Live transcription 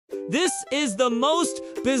This is the most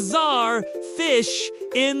bizarre fish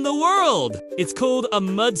in the world. It's called a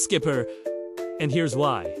mudskipper, and here's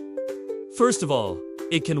why. First of all,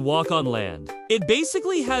 it can walk on land. It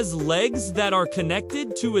basically has legs that are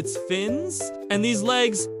connected to its fins, and these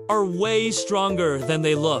legs are way stronger than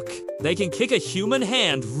they look. They can kick a human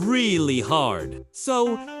hand really hard.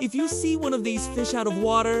 So, if you see one of these fish out of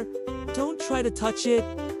water, don't try to touch it.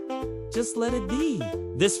 Just let it be.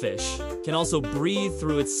 This fish can also breathe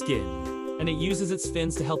through its skin, and it uses its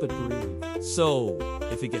fins to help it breathe. So,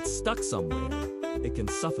 if it gets stuck somewhere, it can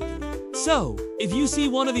suffocate. So, if you see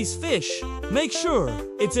one of these fish, make sure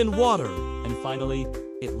it's in water. And finally,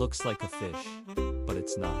 it looks like a fish, but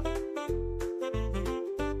it's not.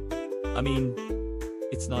 I mean,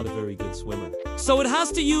 it's not a very good swimmer. So it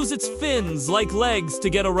has to use its fins like legs to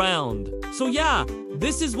get around. So yeah,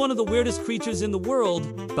 this is one of the weirdest creatures in the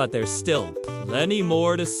world, but there's still plenty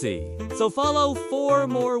more to see. So follow 4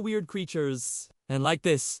 more weird creatures. And like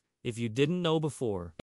this, if you didn't know before.